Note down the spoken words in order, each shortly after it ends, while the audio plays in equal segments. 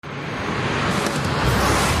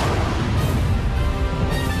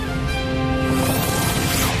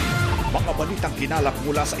ginalap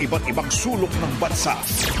mula sa iba't ibang sulok ng bansa.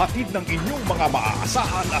 Hatid ng inyong mga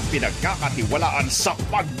maaasahan at pinagkakatiwalaan sa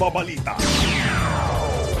pagbabalita.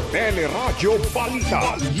 Teleradyo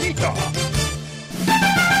Balita.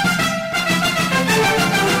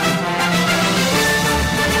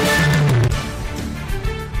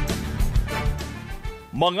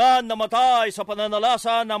 Mga namatay sa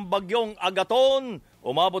pananalasa ng bagyong Agaton,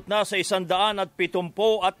 umabot na sa 172.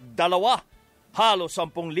 Halos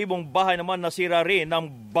 10,000 bahay naman nasira rin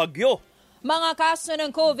ng bagyo. Mga kaso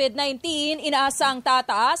ng COVID-19 inaasang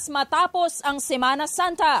tataas matapos ang Semana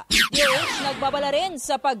Santa. DOH nagbabala rin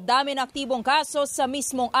sa pagdami ng aktibong kaso sa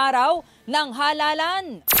mismong araw ng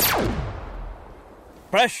halalan.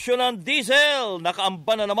 Presyo ng diesel,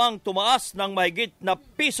 nakaamba na namang tumaas ng mahigit na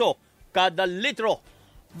piso kada litro.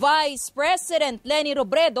 Vice President Leni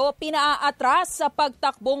Robredo pinaaatras sa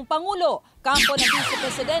pagtakbong Pangulo. Kampo ng Vice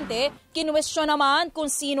Presidente, kinwestiyon naman kung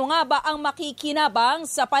sino nga ba ang makikinabang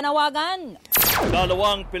sa panawagan.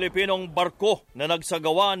 2 Pilipinong barko na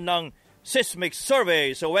nagsagawa ng seismic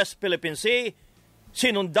survey sa West Philippine Sea,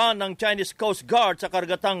 sinundan ng Chinese Coast Guard sa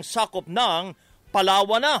kargatang sakop ng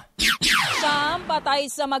Palawan na. Siyam patay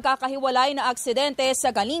sa magkakahiwalay na aksidente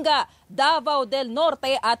sa Kalinga, Davao del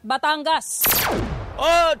Norte at Batangas.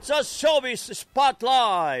 At sa Showbiz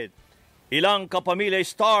Spotlight, ilang kapamilya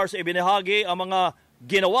stars ibinahagi ang mga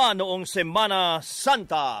ginawa noong Semana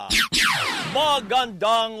Santa.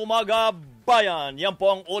 Magandang umaga, bayan! Yan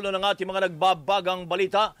po ang ulo ng ating mga nagbabagang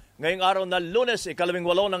balita ngayong araw na Lunes, 18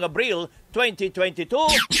 ng Abril, 2022.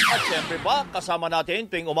 At siyempre pa, kasama natin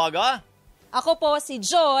tuwing umaga. Ako po si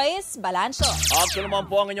Joyce Balancho. Ako naman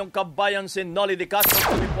po ang inyong kabayan si Nolly Di Castro.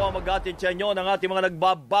 Kami po ang mag-atid sa inyo ng ating mga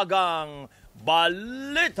nagbabagang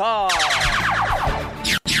balita.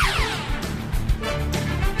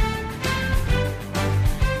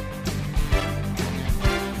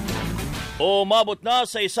 Umabot na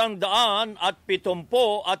sa 172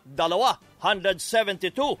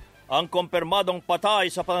 ang kumpirmadong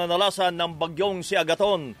patay sa pananalasan ng bagyong si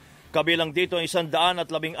Agaton. Kabilang dito 116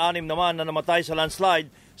 naman na namatay sa landslide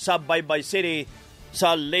sa Baybay City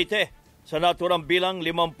sa Leyte. Sa naturang bilang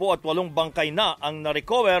 58 bangkay na ang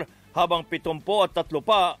na-recover habang 73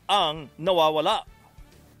 pa ang nawawala.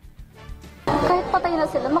 Kahit patay na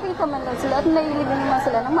sila, makita man lang sila at nailibing naman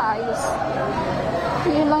sila na maayos.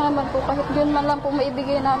 Yun lang naman po, kahit yun man lang po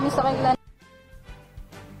maibigay namin sa kanila.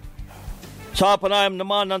 Sa panayam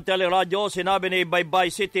naman ng Teleradyo, sinabi ni Baybay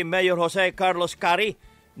City Mayor Jose Carlos Cari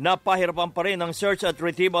na pahirapan pa rin ang search at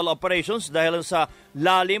retrieval operations dahil sa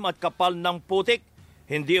lalim at kapal ng putik.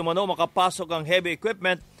 Hindi umano makapasok ang heavy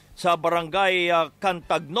equipment sa barangay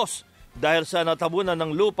Cantagnos dahil sa natabunan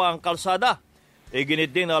ng lupa ang kalsada.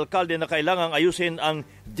 Iginit din ng alkalde na kailangang ayusin ang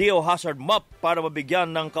geohazard map para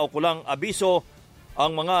mabigyan ng kaukulang abiso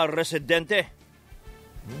ang mga residente.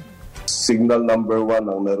 Signal number 1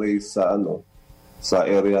 ang na-raise sa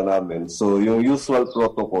area namin. So yung usual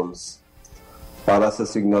protocols para sa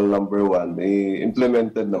signal number 1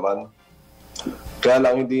 implemented naman. Kaya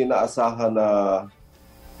lang hindi inaasahan na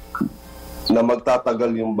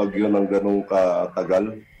magtatagal yung bagyo ng ganung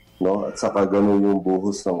katagal, no? At saka ganun yung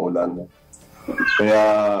buhos ng ulan. Kaya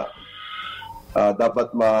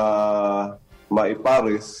dapat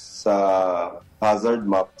maipares sa hazard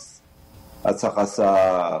maps at saka sa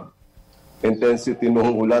intensity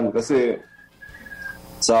ng ulan kasi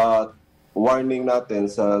sa warning natin,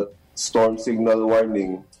 sa storm signal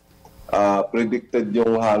warning, predicted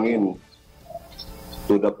yung hangin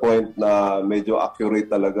to the point na medyo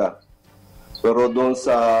accurate talaga. Pero doon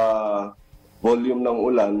sa volume ng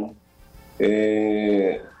ulan,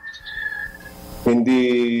 hindi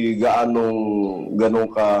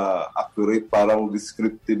ganong ka-accurate, parang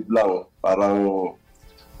descriptive lang, parang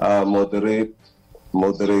moderate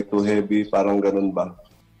to heavy, parang ganun ba.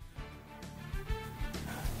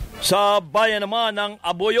 Sa bayan naman ng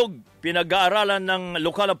Abuyog, pinag-aaralan ng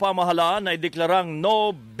lokal na pamahalaan na ideklarang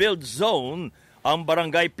no-build zone ang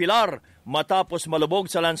Barangay Pilar matapos malubog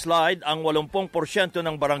sa landslide ang 80%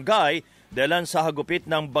 ng barangay dahil sa hagupit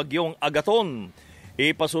ng bagyong Agaton.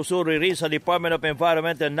 Ipasusuri rin sa Department of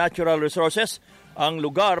Environment and Natural Resources ang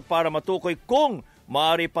lugar para matukoy kung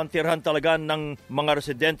maaari pantirhan talaga ng mga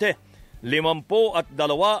residente. 52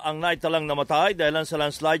 ang naitalang namatay dahil sa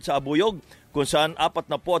landslide sa Abuyog, kung saan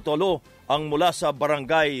 48 ang mula sa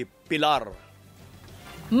Barangay Pilar.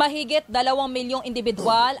 Mahigit 2 milyong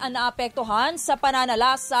individual ang naapektuhan sa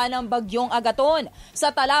pananalasa ng bagyong Agaton.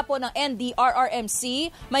 Sa talapo ng NDRRMC,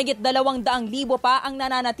 mahigit 200,000 pa ang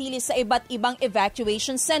nananatili sa iba't ibang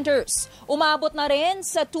evacuation centers. Umabot na rin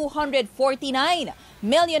sa 249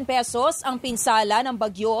 million pesos ang pinsala ng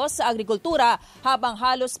bagyo sa agrikultura habang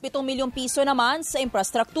halos 7 milyong piso naman sa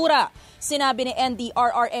infrastruktura. Sinabi ni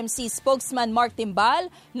NDRRMC spokesman Mark Timbal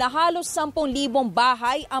na halos 10,000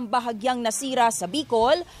 bahay ang bahagyang nasira sa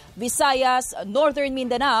Bicol, Visayas, Northern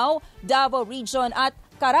Mindanao, Davao Region at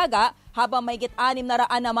Caraga habang mahigit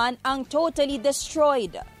 600 naman ang totally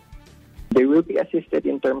destroyed. They will be assisted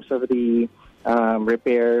in terms of the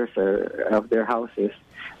repairs of their houses.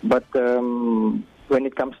 But when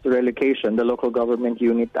it comes to relocation, the local government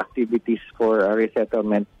unit activities for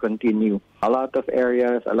resettlement continue. A lot of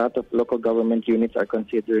areas, a lot of local government units are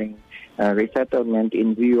considering resettlement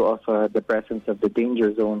in view of the presence of the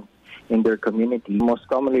danger zone in their community. Most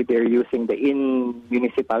commonly, they're using the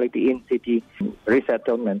in-municipality, in-city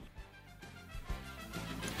resettlement.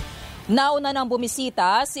 Nauna nang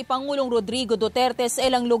bumisita si Pangulong Rodrigo Duterte sa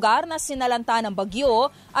ilang lugar na sinalanta ng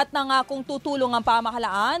bagyo at nangakong tutulong ang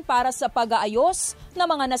pamahalaan para sa pag-aayos ng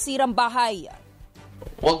mga nasirang bahay.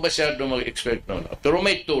 Huwag masyado mag-expect na. Pero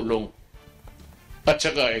may tulong. At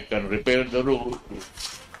saka I can repair the roof.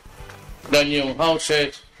 Then yung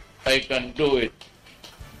houses, I can do it.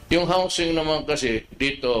 Yung housing naman kasi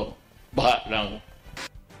dito, baha lang.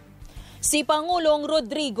 Si Pangulong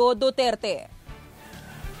Rodrigo Duterte.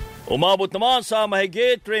 Umabot naman sa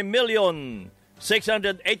mahigit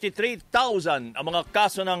 3,683,000 ang mga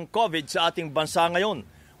kaso ng COVID sa ating bansa ngayon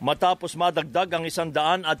matapos madagdag ang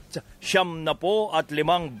 175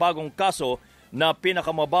 bagong kaso na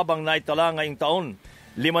pinakamababang naitala ngayong taon.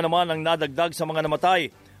 5 naman ang nadagdag sa mga namatay.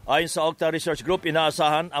 Ayon sa Octa Research Group,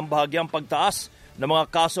 inaasahan ang bahagyang pagtaas ng mga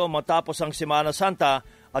kaso matapos ang Semana Santa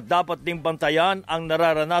at dapat ding bantayan ang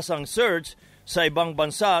nararanasang surge sa ibang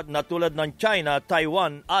bansa na tulad ng China,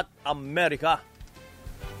 Taiwan at Amerika.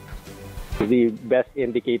 The best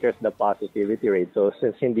indicator is the positivity rate. So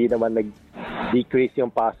since hindi naman nag-decrease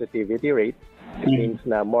yung positivity rate, it means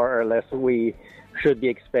na more or less we should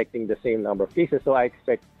be expecting the same number of cases. So I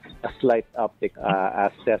expect a slight uptick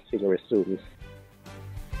as testing resumes.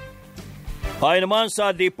 Ayon naman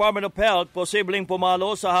sa Department of Health, posibleng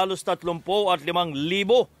pumalo sa halos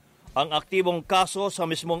 35,000 ang aktibong kaso sa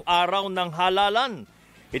mismong araw ng halalan.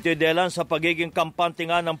 Ito'y dahilan sa pagiging kampante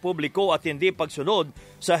nga ng publiko at hindi pagsunod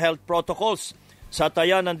sa health protocols. Sa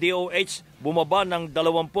taya ng DOH, bumaba ng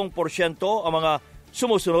 20% ang mga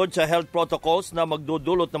sumusunod sa health protocols na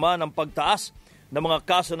magdudulot naman ng pagtaas ng mga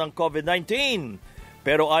kaso ng COVID-19.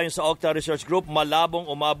 Pero ayon sa Octa Research Group, malabong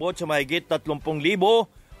umabot sa mahigit 30,000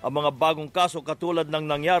 ang mga bagong kaso katulad ng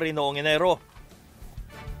nangyari noong Enero.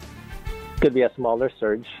 Could be a smaller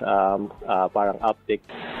surge, parang uptick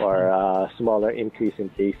or smaller increase in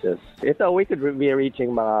cases. We could be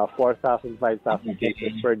reaching mga 4,000, 5,000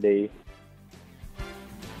 cases per day.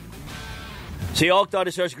 Si Octa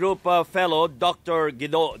Research Group Fellow Dr.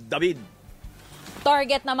 Guido David.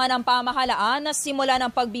 Target naman ng pamahalaan na simula ng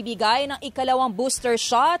pagbibigay ng ikalawang booster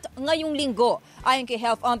shot ngayong linggo. Ayon kay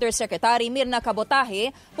Health Undersecretary Mirna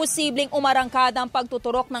Cabotaje, posibleng umarangkada ang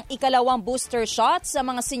pagtuturok ng ikalawang booster shot sa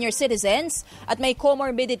mga senior citizens at may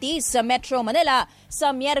comorbidities sa Metro Manila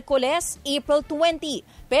sa Miyerkules, April 20.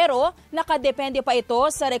 Pero nakadepende pa ito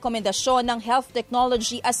sa rekomendasyon ng Health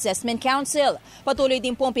Technology Assessment Council. Patuloy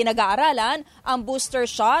din pong pinag-aaralan ang booster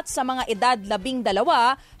shot sa mga edad 12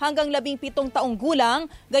 hanggang 17 taong gulang,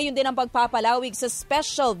 gayon din ang pagpapalawig sa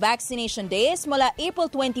special vaccination days mula April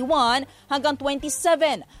 21 hanggang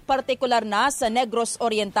 27, partikular na sa Negros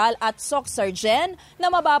Oriental at Soc-Sargen na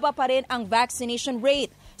mababa pa rin ang vaccination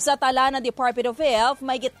rate. Sa tala ng Department of Health,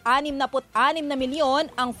 mahigit 66 na milyon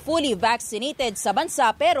ang fully vaccinated sa bansa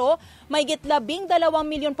pero mahigit 12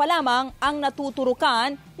 milyon pa lamang ang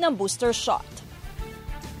natuturukan ng booster shot.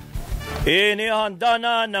 Inihanda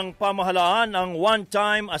na ng pamahalaan ang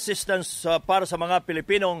one-time assistance para sa mga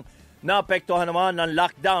Pilipinong naapektuhan naman ng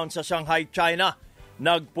lockdown sa Shanghai, China.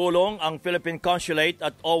 Nagpulong ang Philippine Consulate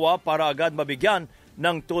at OWA para agad mabigyan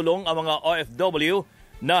ng tulong ang mga OFW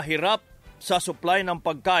na hirap sa supply ng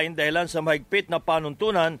pagkain dahilan sa mahigpit na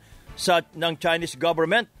panuntunan ng Chinese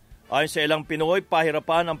government. Ayon sa ilang Pinoy,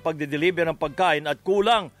 pahirapan ang pagdideliver ng pagkain at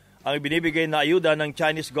kulang ang ibinibigay na ayuda ng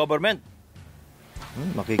Chinese government.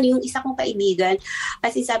 Yung isa kong kaibigan,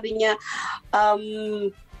 kasi sabi niya,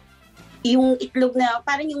 yung itlog na,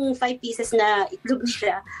 parang yung 5 pieces na itlog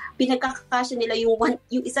nila, pinagkakasya nila yung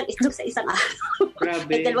isang itlog sa isang araw.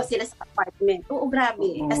 Grabe. Nagdalawa sila sa apartment. Oo,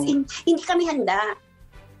 grabe. As in, hindi kami handa.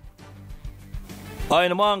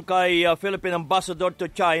 Ayon naman kay Philippine Ambassador to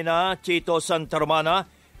China, Chito Santarmana,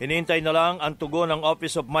 hinihintay na lang ang tugon ng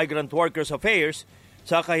Office of Migrant Workers Affairs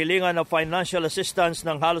sa kahilingan ng financial assistance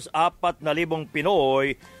ng halos 4,000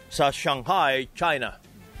 Pinoy sa Shanghai, China.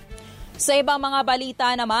 Sa ibang mga balita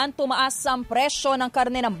naman, tumaas ang presyo ng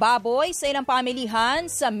karne ng baboy sa ilang pamilihan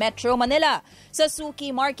sa Metro Manila. Sa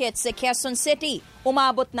Suki Market sa Quezon City,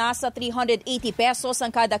 umabot na sa 380 pesos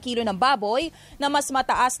ang kada kilo ng baboy na mas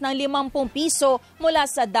mataas ng 50 piso mula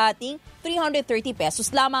sa dating 330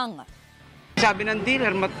 pesos lamang. Sabi ng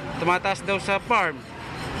dealer, tumataas daw sa farm.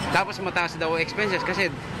 Tapos mataas daw expenses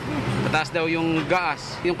kasi mataas daw yung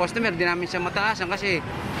gas. Yung customer, di namin siya mataasan kasi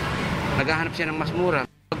naghahanap siya ng mas mura.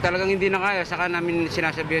 Pag talagang hindi na kaya, saka namin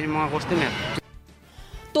sinasabihan yung mga customer.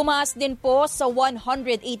 Tumaas din po sa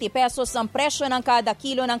 180 pesos ang presyo ng kada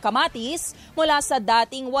kilo ng kamatis mula sa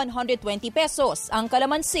dating 120 pesos. Ang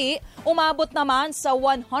kalamansi, umabot naman sa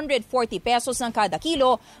 140 pesos ang kada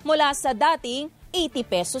kilo mula sa dating 80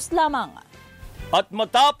 pesos lamang. At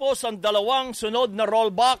matapos ang dalawang sunod na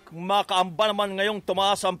rollback, makaamba naman ngayong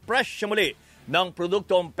tumaas ang presyo muli ng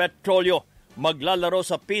produktong petrolyo. Maglalaro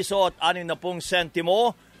sa piso at 60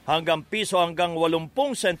 sentimo hanggang piso hanggang 80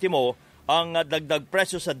 sentimo ang dagdag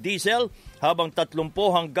presyo sa diesel, habang 30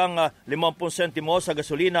 hanggang 50 sentimo sa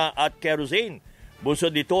gasolina at kerosene.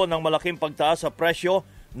 Bunsod dito ng malaking pagtaas sa presyo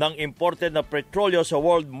ng imported na petrolyo sa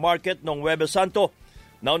world market noong Huwebes Santo.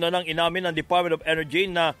 Nauna nang inamin ng Department of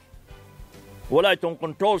Energy na wala itong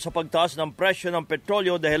control sa pagtaas ng presyo ng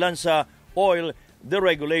petrolyo dahilan sa Oil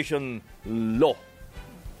Deregulation Law.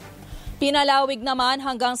 Pinalawig naman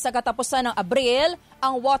hanggang sa katapusan ng Abril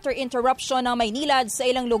ang water interruption ng Maynilad sa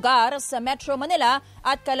ilang lugar sa Metro Manila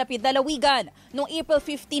at kalapit lalawigan. Noong April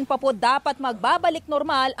 15 pa po dapat magbabalik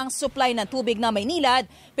normal ang supply ng tubig ng Maynilad,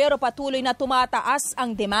 pero patuloy na tumataas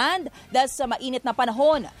ang demand dahil sa mainit na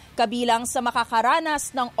panahon. Kabilang sa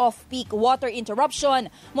makakaranas ng off-peak water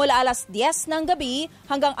interruption mula alas 10 ng gabi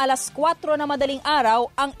hanggang alas 4 na madaling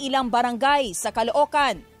araw ang ilang barangay sa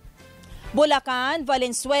Caloocan, Bulacan,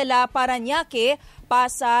 Valenzuela, Parañaque,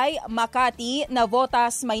 Pasay, Makati,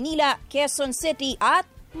 Navotas, Maynila, Quezon City at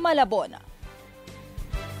Malabon.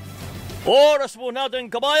 Oras po natin,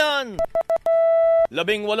 kabayan!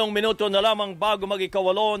 18 minuto na lamang bago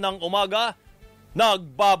mag-ikawalo ng umaga.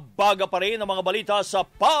 Nagbabaga pa rin ang mga balita sa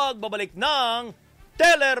pagbabalik ng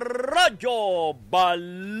Teleradyo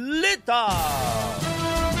Balita.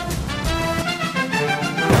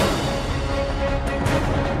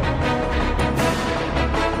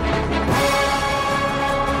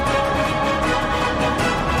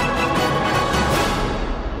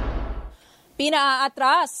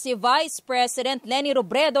 Pinaaatras si Vice President Leni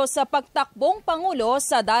Robredo sa pagtakbong Pangulo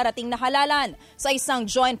sa darating na halalan. Sa isang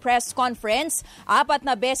joint press conference, 4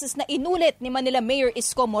 na beses na inulit ni Manila Mayor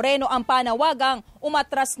Isko Moreno ang panawagang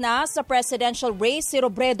umatras na sa presidential race si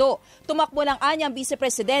Robredo. Tumakbo lang anyang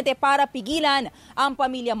vice-presidente para pigilan ang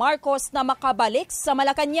pamilya Marcos na makabalik sa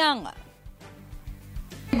Malacanang.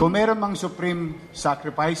 Kung meron mang supreme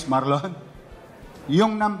sacrifice, Marlon,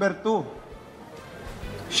 yung number 2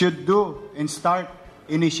 should do and start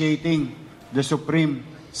initiating the supreme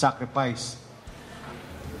sacrifice.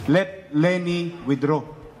 Let Leni withdraw.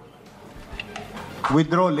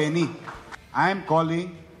 Withdraw Leni. I'm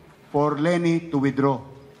calling for Leni to withdraw.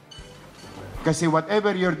 Kasi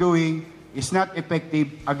whatever you're doing is not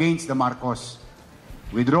effective against the Marcos.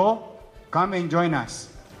 Withdraw, come and join us.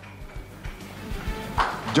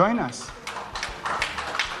 Join us.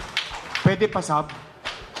 Pwede pasab.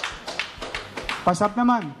 Pasab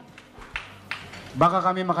naman. Baka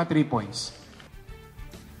kami maka 3 points.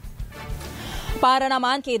 Para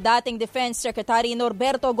naman kay dating Defense Secretary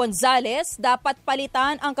Norberto Gonzales, dapat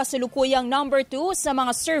palitan ang kasalukuyang number 2 sa mga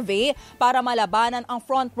survey para malabanan ang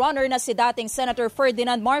frontrunner na si dating Senator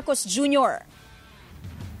Ferdinand Marcos Jr.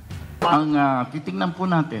 Ang titingnan po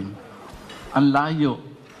natin, ang layo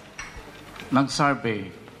ng survey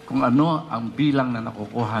kung ano ang bilang na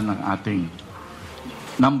nakukuha ng ating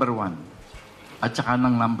number 1. At saka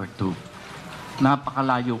ng number 2.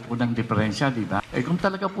 Napakalayo po ng diferensya, di ba? Kung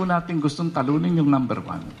talaga po natin gustong talunin yung number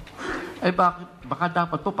 1, baka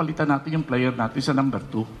dapat po palitan natin yung player natin sa number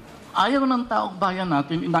 2. Ayaw ng taong bayan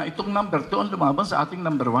natin na itong number 2 ang lumaban sa ating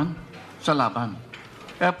number 1 sa laban.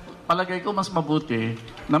 Kaya palagay ko mas mabuti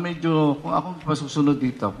na medyo, kung akong masusunod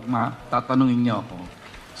dito, kung tatanungin niyo ako,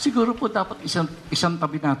 siguro po dapat isang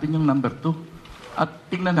tabi natin yung number 2 at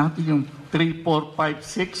tingnan natin yung 3, 4,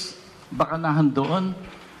 5, 6. Baka nahandoon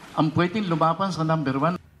ang pwedeng lumaban sa number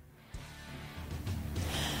 1.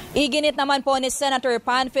 Iginit naman po ni Senator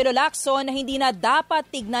Panfilo Lacson na hindi na dapat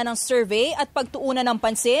tignan ng survey at pagtuunan ng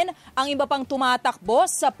pansin ang iba pang tumatakbo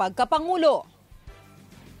sa pagkapangulo.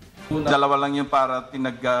 Dalawa lang yung para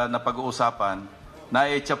na pag-uusapan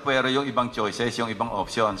na echapwero yung ibang choices, yung ibang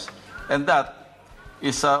options. And that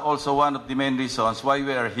is also one of the main reasons why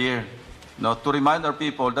we are here, to remind our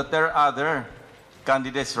people that there are other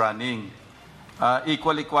candidates running.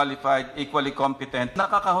 Equally qualified, equally competent.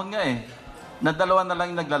 Nakakahon nga na dalawa na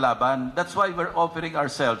lang yung naglalaban. That's why we're offering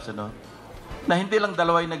ourselves, na hindi lang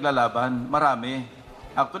dalawa yung naglalaban, marami.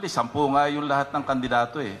 Actually, 10 nga yung lahat ng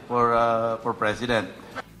kandidato for president.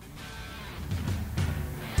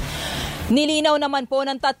 Nilinaw naman po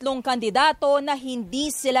ng 3 kandidato na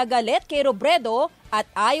hindi sila galit kay Robredo at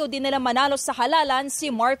ayaw din nila manalo sa halalan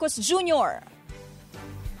si Marcos Jr.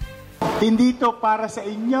 Hindi to para sa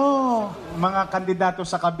inyo, mga kandidato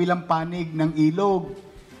sa kabilang panig ng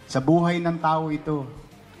ilog. Sa buhay ng tao ito.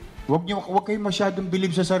 Huwag kayong masyadong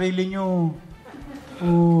bilib sa sarili nyo.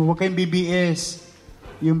 Huwag kayong BBS.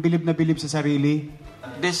 Yung bilib na bilib sa sarili.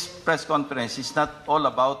 This press conference is not all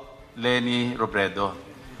about Leni Robredo.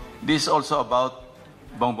 This is also about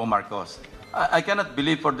Bongbong Marcos. I cannot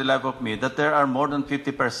believe for the life of me that there are more than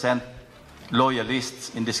 50%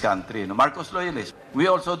 loyalists in this country. Marcos loyalists.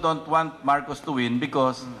 We also don't want Marcos to win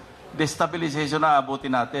because destabilization na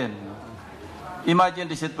abutin natin. Imagine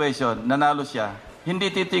the situation, nanalo siya, hindi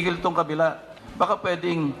titigil itong kabila. Baka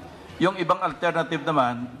pwedeng yung ibang alternative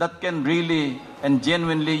naman that can really and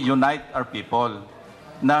genuinely unite our people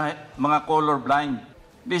na mga colorblind.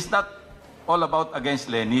 This is not all about against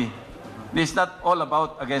Leni. This is not all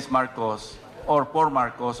about against Marcos or for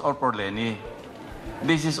Marcos or for Leni.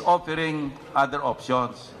 This is offering other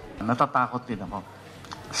options. Natatakot din ako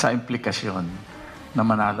sa implikasyon na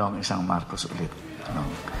manalo ang isang Marcos ulit.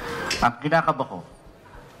 Ang kinakaba ko,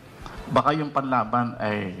 baka yung panlaban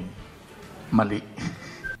ay mali.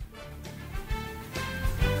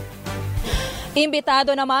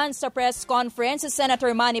 Imbitado naman sa press conference si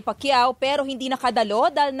Senator Manny Pacquiao pero hindi nakadalo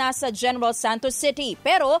dahil nasa General Santos City.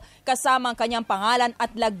 Pero kasama ang kanyang pangalan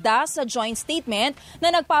at lagda sa joint statement na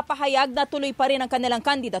nagpapahayag na tuloy pa rin ang kanilang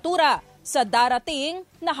kandidatura sa darating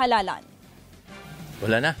na halalan.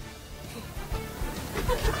 Wala na.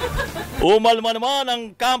 Umalma naman ang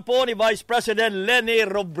kampo ni Vice President Leni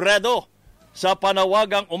Robredo sa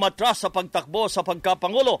panawagang umatras sa pagtakbo sa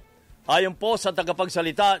pagkapangulo. Ayon po sa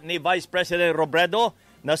tagapagsalita ni Vice President Robredo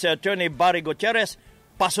na si Attorney Barry Gutierrez,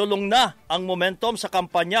 pasulong na ang momentum sa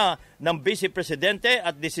kampanya ng Vice Presidente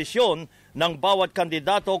at desisyon ng bawat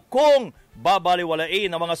kandidato kung babaliwalain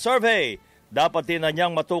ang mga survey. Dapat din na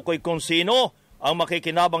niyang matukoy kung sino ang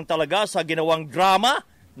makikinabang talaga sa ginawang drama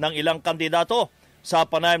ng ilang kandidato. Sa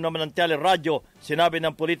panayam naman ng teleradyo, sinabi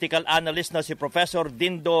ng political analyst na si Professor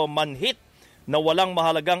Dindo Manhit na walang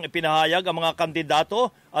mahalagang ipinahayag ang mga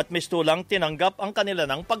kandidato at mistulang tinanggap ang kanila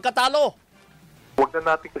ng pagkatalo. Huwag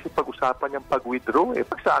na natin kasi pag-usapan yung pag-withdraw.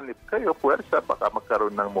 Pagsanip kayo, puwersa, baka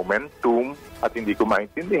magkaroon ng momentum at hindi ko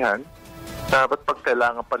maintindihan. Dapat pag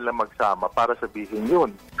kailangan pa nila magsama para sabihin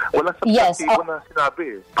yun. Walang substantibo na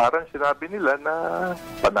sinabi. Parang sinabi nila na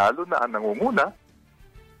panalo na ang nangunguna.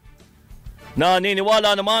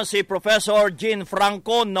 Naniniwala naman si Professor Jean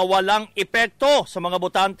Franco na walang epekto sa mga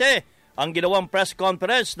botante ang ginawang press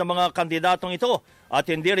conference ng mga kandidatong ito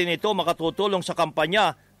at hindi rin ito makatutulong sa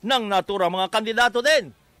kampanya ng naturang mga kandidato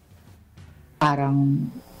din.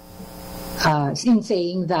 Parang in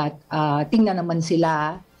saying that tingnan naman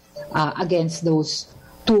sila against those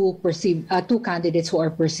two candidates who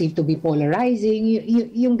are perceived to be polarizing,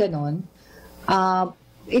 yung ganon,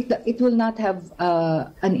 it will not have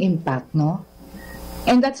an impact, no?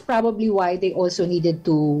 And that's probably why they also needed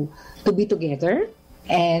to be together.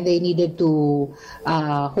 And they needed to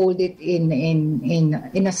hold it in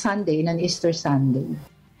a Sunday, in an Easter Sunday.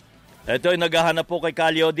 Ito ay naghahanap po kay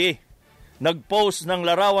Calyodi. Nag-post ng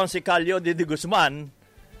larawan si Calyodi de Guzman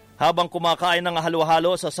habang kumakain ng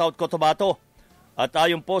halo-halo sa South Cotabato. At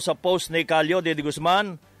ayon po sa post ni Calyodi de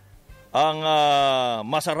Guzman, ang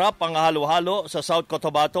masarap ang halo-halo sa South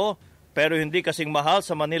Cotabato pero hindi kasing mahal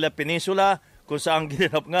sa Manila Peninsula kung saan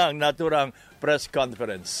ginanap nga ang naturang press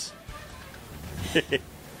conference.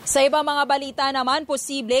 Sa ibang mga balita naman,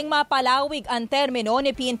 posibleng mapalawig ang termino ni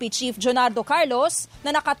PNP Chief Jonardo Carlos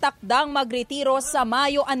na nakatakdang magretiro sa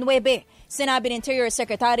Mayo 9. Sinabi ni Interior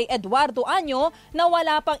Secretary Eduardo Año na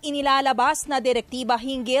wala pang inilalabas na direktiba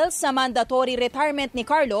hinggil sa mandatory retirement ni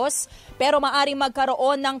Carlos pero maaring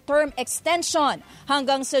magkaroon ng term extension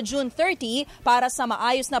hanggang sa June 30 para sa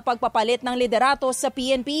maayos na pagpapalit ng liderato sa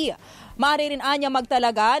PNP. Maaari rin Anya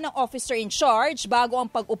magtalaga ng officer in charge bago ang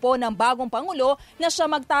pag-upo ng bagong Pangulo na siya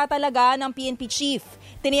magtatalaga ng PNP Chief.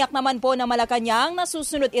 Tiniyak naman po ng Malacanang na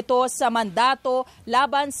susunod ito sa mandato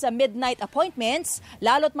laban sa midnight appointments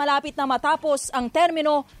lalo't malapit na matapos ang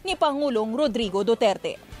termino ni Pangulong Rodrigo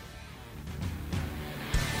Duterte.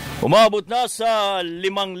 Umabot na sa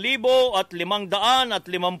 5,550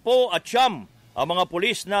 ang mga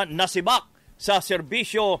pulis na nasibak sa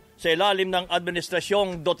serbisyo sa ilalim ng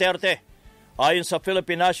Administrasyong Duterte. Ayon sa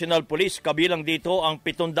Philippine National Police, kabilang dito ang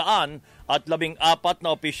 714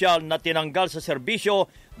 na opisyal na tinanggal sa serbisyo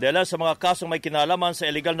dahil sa mga kasong may kinalaman sa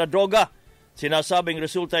illegal na droga. Sinasabing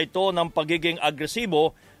resulta ito ng pagiging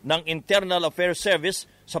agresibo ng Internal Affairs Service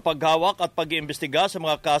sa paghawak at pag-iimbestiga sa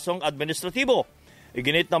mga kasong administratibo.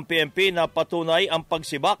 Iginit ng PNP na patunay ang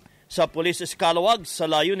pagsibak sa police escalawag sa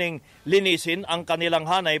layuning linisin ang kanilang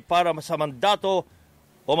hanay para sa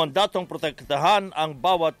mandatong protektahan ang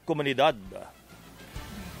bawat komunidad.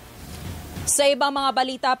 Sa ibang mga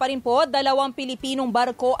balita pa rin po, 2 Pilipinong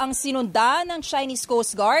barko ang sinundan ng Chinese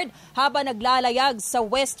Coast Guard habang naglalayag sa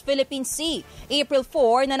West Philippine Sea. April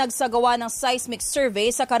 4 na nagsagawa ng seismic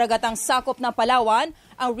survey sa karagatang sakop ng Palawan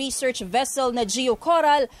ang research vessel na Geo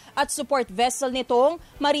Coral at support vessel nitong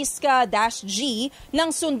Mariska-G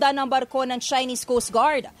nang sundan ng barko ng Chinese Coast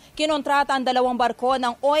Guard. Kinontrata ang 2 barko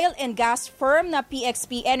ng oil and gas firm na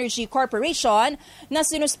PXP Energy Corporation na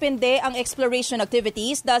sinuspende ang exploration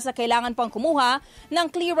activities dahil sa kailangan pang kumuha ng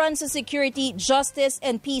clearance sa Security, Justice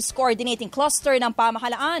and Peace Coordinating Cluster ng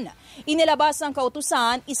pamahalaan. Inilabas ang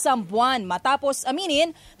kautusan 1 buwan matapos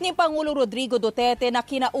aminin ni Pangulong Rodrigo Duterte na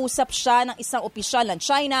kinausap siya ng isang opisyal ng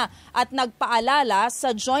China at nagpaalala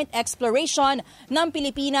sa joint exploration ng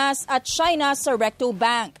Pilipinas at China sa Recto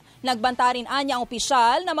Bank. Nagbanta rin anya ang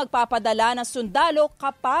opisyal na magpapadala ng sundalo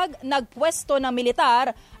kapag nagpwesto ng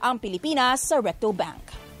militar ang Pilipinas sa Recto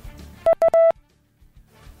Bank.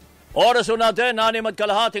 Oras natin,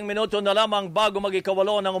 6:30 minuto na lamang bago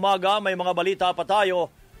mag-ikawalo ng umaga. May mga balita pa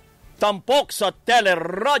tayo. Tampok sa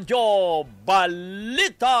Radyo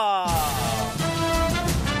Balita!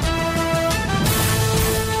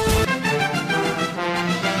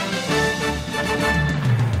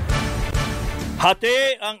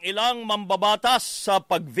 Hati ang ilang mambabatas sa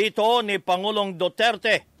pagvito ni Pangulong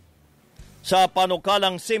Duterte sa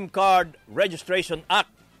panukalang SIM Card Registration Act.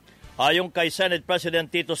 Ayon kay Senate President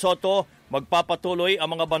Tito Soto, magpapatuloy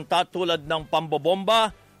ang mga banta tulad ng pambobomba,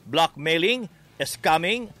 blackmailing,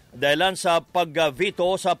 scamming dahilan sa pagvito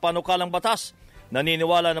sa panukalang batas.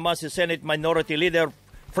 Naniniwala naman si Senate Minority Leader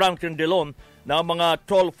Franklin Dillon na mga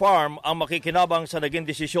troll farm ang makikinabang sa naging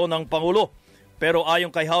desisyon ng Pangulo. Pero ayon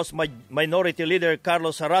kay House Minority Leader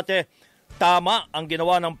Carlos Zarate, tama ang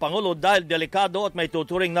ginawa ng Pangulo dahil delikado at may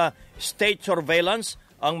tuturing na state surveillance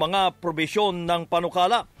ang mga probisyon ng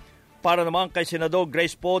panukala. Para naman kay Senador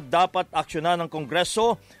Grace Poe, dapat aksyonan ng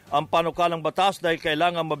Kongreso ang panukalang batas dahil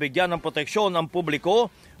kailangan mabigyan ng proteksyon ang publiko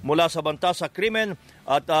mula sa banta sa krimen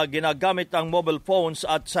at ginagamit ang mobile phones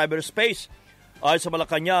at cyberspace. Ayon sa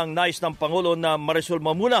Malacanang, nais ng Pangulo na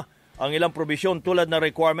maresolma muna ang ilang probisyon tulad ng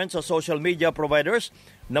requirements sa social media providers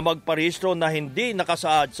na magparehistro na hindi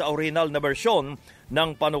nakasaad sa original na bersyon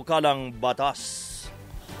ng panukalang batas.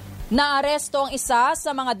 Naaresto ang isa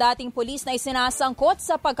sa mga dating pulis na isinasangkot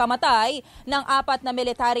sa pagkamatay ng 4 na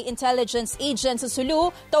military intelligence agents sa Sulu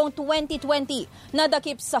taong 2020.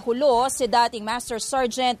 Nadakip sa hulo si dating Master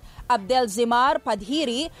Sergeant Abdelzimar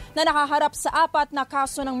Padhiri na nakaharap sa 4 na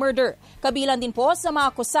kaso ng murder. Kabilang din po sa mga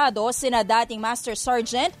akusado sina dating Master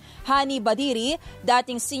Sergeant Hani Badiri,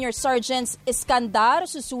 dating Senior Sergeants Iskandar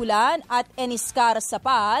Susulan at Eniskar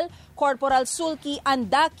Sapal, Corporal Sulki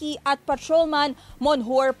Andaki at Patrolman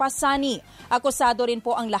Monhur Pasani. Akusado rin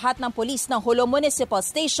po ang lahat ng polis ng Hulo Municipal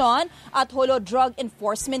Station at Hulo Drug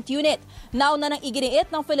Enforcement Unit. Nauna nang iginiit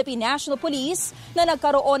ng Philippine National Police na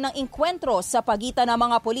nagkaroon ng inkwentro sa pagitan ng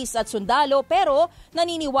mga polis at sundalo pero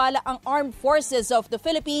naniniwala ang Armed Forces of the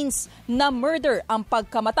Philippines na murder ang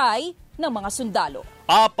pagkamatay ng mga sundalo.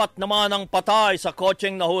 4 naman ang patay sa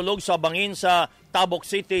kotseng nahulog sa bangin sa Tabok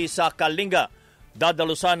City sa Kalinga.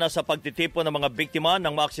 Dadalusan na sa pagtitipon ng mga biktima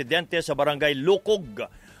ng mga aksidente sa barangay Lukog.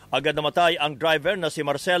 Agad namatay ang driver na si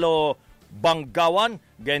Marcelo Banggawan,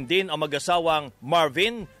 gayon din ang mag-asawang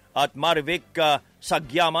Marvin at Marivic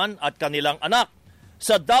Sagyaman at kanilang anak.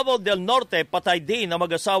 Sa Davao del Norte, patay din ang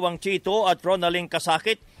mag-asawang Chito at Ronaling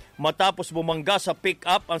Kasakit matapos bumangga sa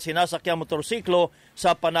pick-up ang sinasakyang motorsiklo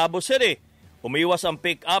sa Panabo City. Umiwas ang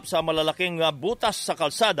pick-up sa malalaking butas sa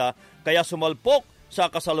kalsada kaya sumalpok sa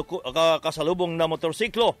kasalubong na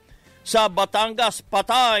motorsiklo. Sa Batangas,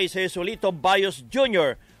 patay si Solito Bayos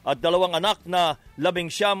Jr. at 2 anak na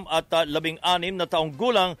 19 at 16 na taong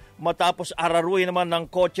gulang matapos araruhin naman ng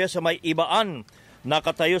kotse sa may ibaan.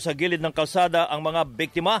 Nakatayo sa gilid ng kalsada ang mga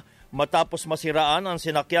biktima matapos masiraan ang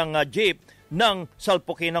sinakyang jeep ng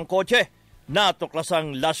salpukin ng kotse.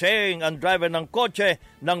 Natuklasang lasing ang driver ng kotse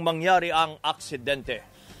nang mangyari ang aksidente.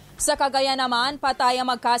 Sa Cagayan naman, patay ang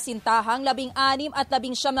magkasintahang 16 at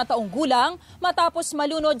 19 na taong gulang matapos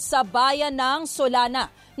malunod sa bayan ng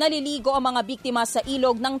Solana. naliligo ang mga biktima sa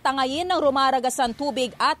ilog ng tangayin ng rumaragasang tubig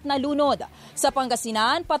at nalunod. Sa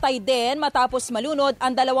Pangasinan, patay din matapos malunod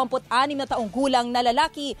ang 26 na taong gulang na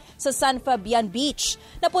lalaki sa San Fabian Beach.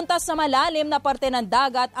 Napunta sa malalim na parte ng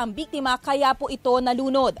dagat ang biktima kaya po ito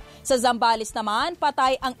nalunod. Sa Zambales naman,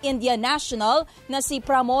 patay ang Indian national na si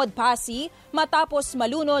Pramod Pasi matapos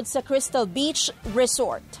malunod sa Crystal Beach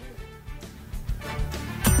Resort.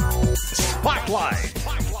 Spotlight.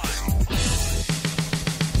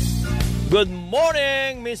 Good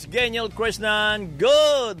morning, Miss Geniel Krishnan.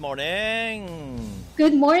 Good morning.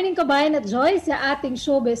 Good morning, kabayan at Joy. Sa ating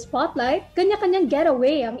showbiz spotlight, kanya-kanyang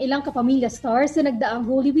getaway ang ilang kapamilya stars sa nagdaang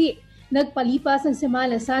Holy Week. Nagpalipas ng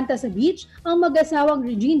Semana Santa sa beach ang mag-asawang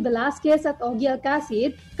Regine Velasquez at Ogie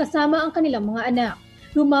Alcacid kasama ang kanilang mga anak.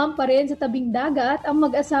 Lumampa rin sa tabing dagat ang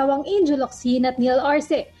mag-asawang Angel Locsin at Neil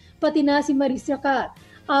Arce, pati na si Maris Racal.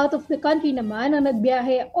 Out of the country naman ang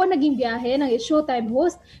nagbiyahe o naging biyahe ng It's Showtime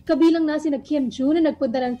host, kabilang na si Kim Joo na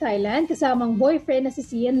nagpunta ng Thailand kasamang boyfriend na si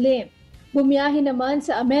Sian Lim. Bumiyahe naman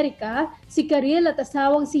sa Amerika si Karil at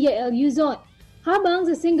asawang si Yael Yuzon, habang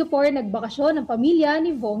sa Singapore nagbakasyon ang pamilya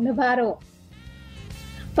ni Vong Navarro.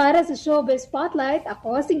 Para sa Showbiz Spotlight,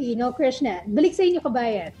 ako si Gino Krishnan. Balik sa inyo,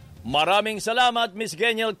 kabayan. Maraming salamat, Miss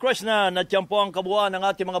Geniel Krishnan. At yan po ang kabuuan ng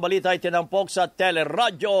ating mga balita ay tinampok sa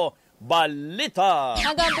Radyo Balita.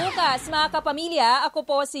 Hanggang bukas, mga kapamilya, ako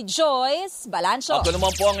po si Joyce Balancho. Ako naman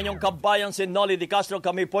po ang inyong kabayan si Nolly Di Castro.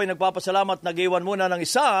 Kami po ay nagpapasalamat. Nag-iwan muna ng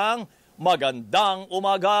isang magandang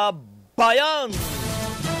umaga, bayan!